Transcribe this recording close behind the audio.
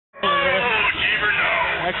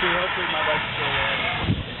Actually, hopefully my bike's still there.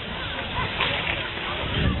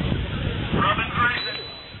 Robin's racing.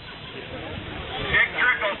 Dick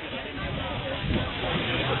Trickle.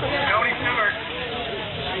 Tony Stewart.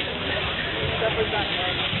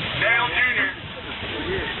 Dale Jr.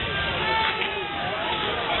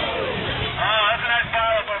 Oh, that's a nice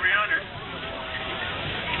pile up over yonder.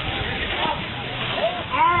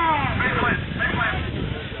 Ooh, big flip, big flip.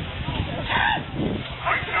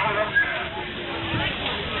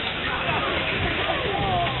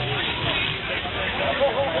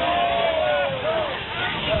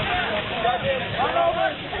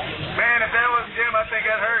 Man, if that wasn't Jim, I think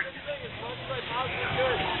I'd hurt.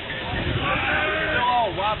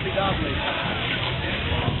 Oh, wobbly dobbly.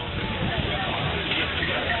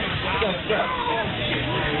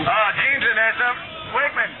 Gene's in there.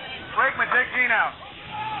 Wakeman, take Gene out.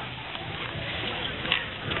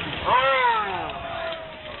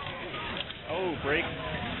 Oh, break.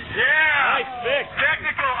 Yeah. Nice fix.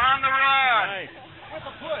 Technical on the rod. Nice. With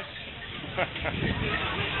a push.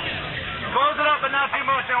 Close it up, but not too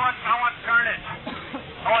much. I want carnage.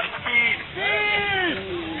 I want speed.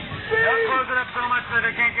 Don't close it up so much that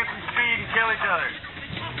they can't get some speed and kill each other.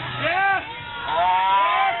 Yeah.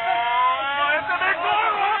 Oh, it's a big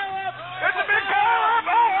pile up. It's a big pile up.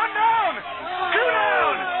 Oh, one down. Two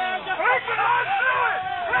down. Wakeman runs through it.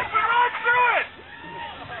 Wakeman runs through it.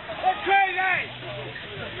 That's crazy.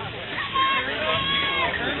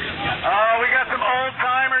 Oh, we got some old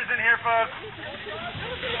timers in here, folks.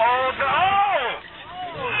 Oh,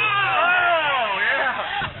 yeah.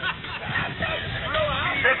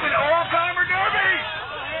 It's an old timer derby.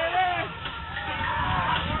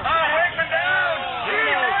 Oh, Wakeman down.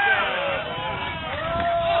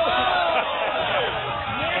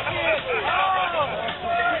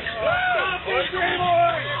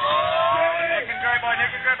 Nick and Grayboy.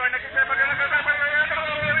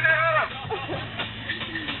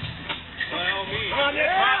 Come on, Nick.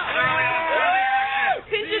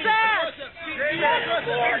 Pinch his ass.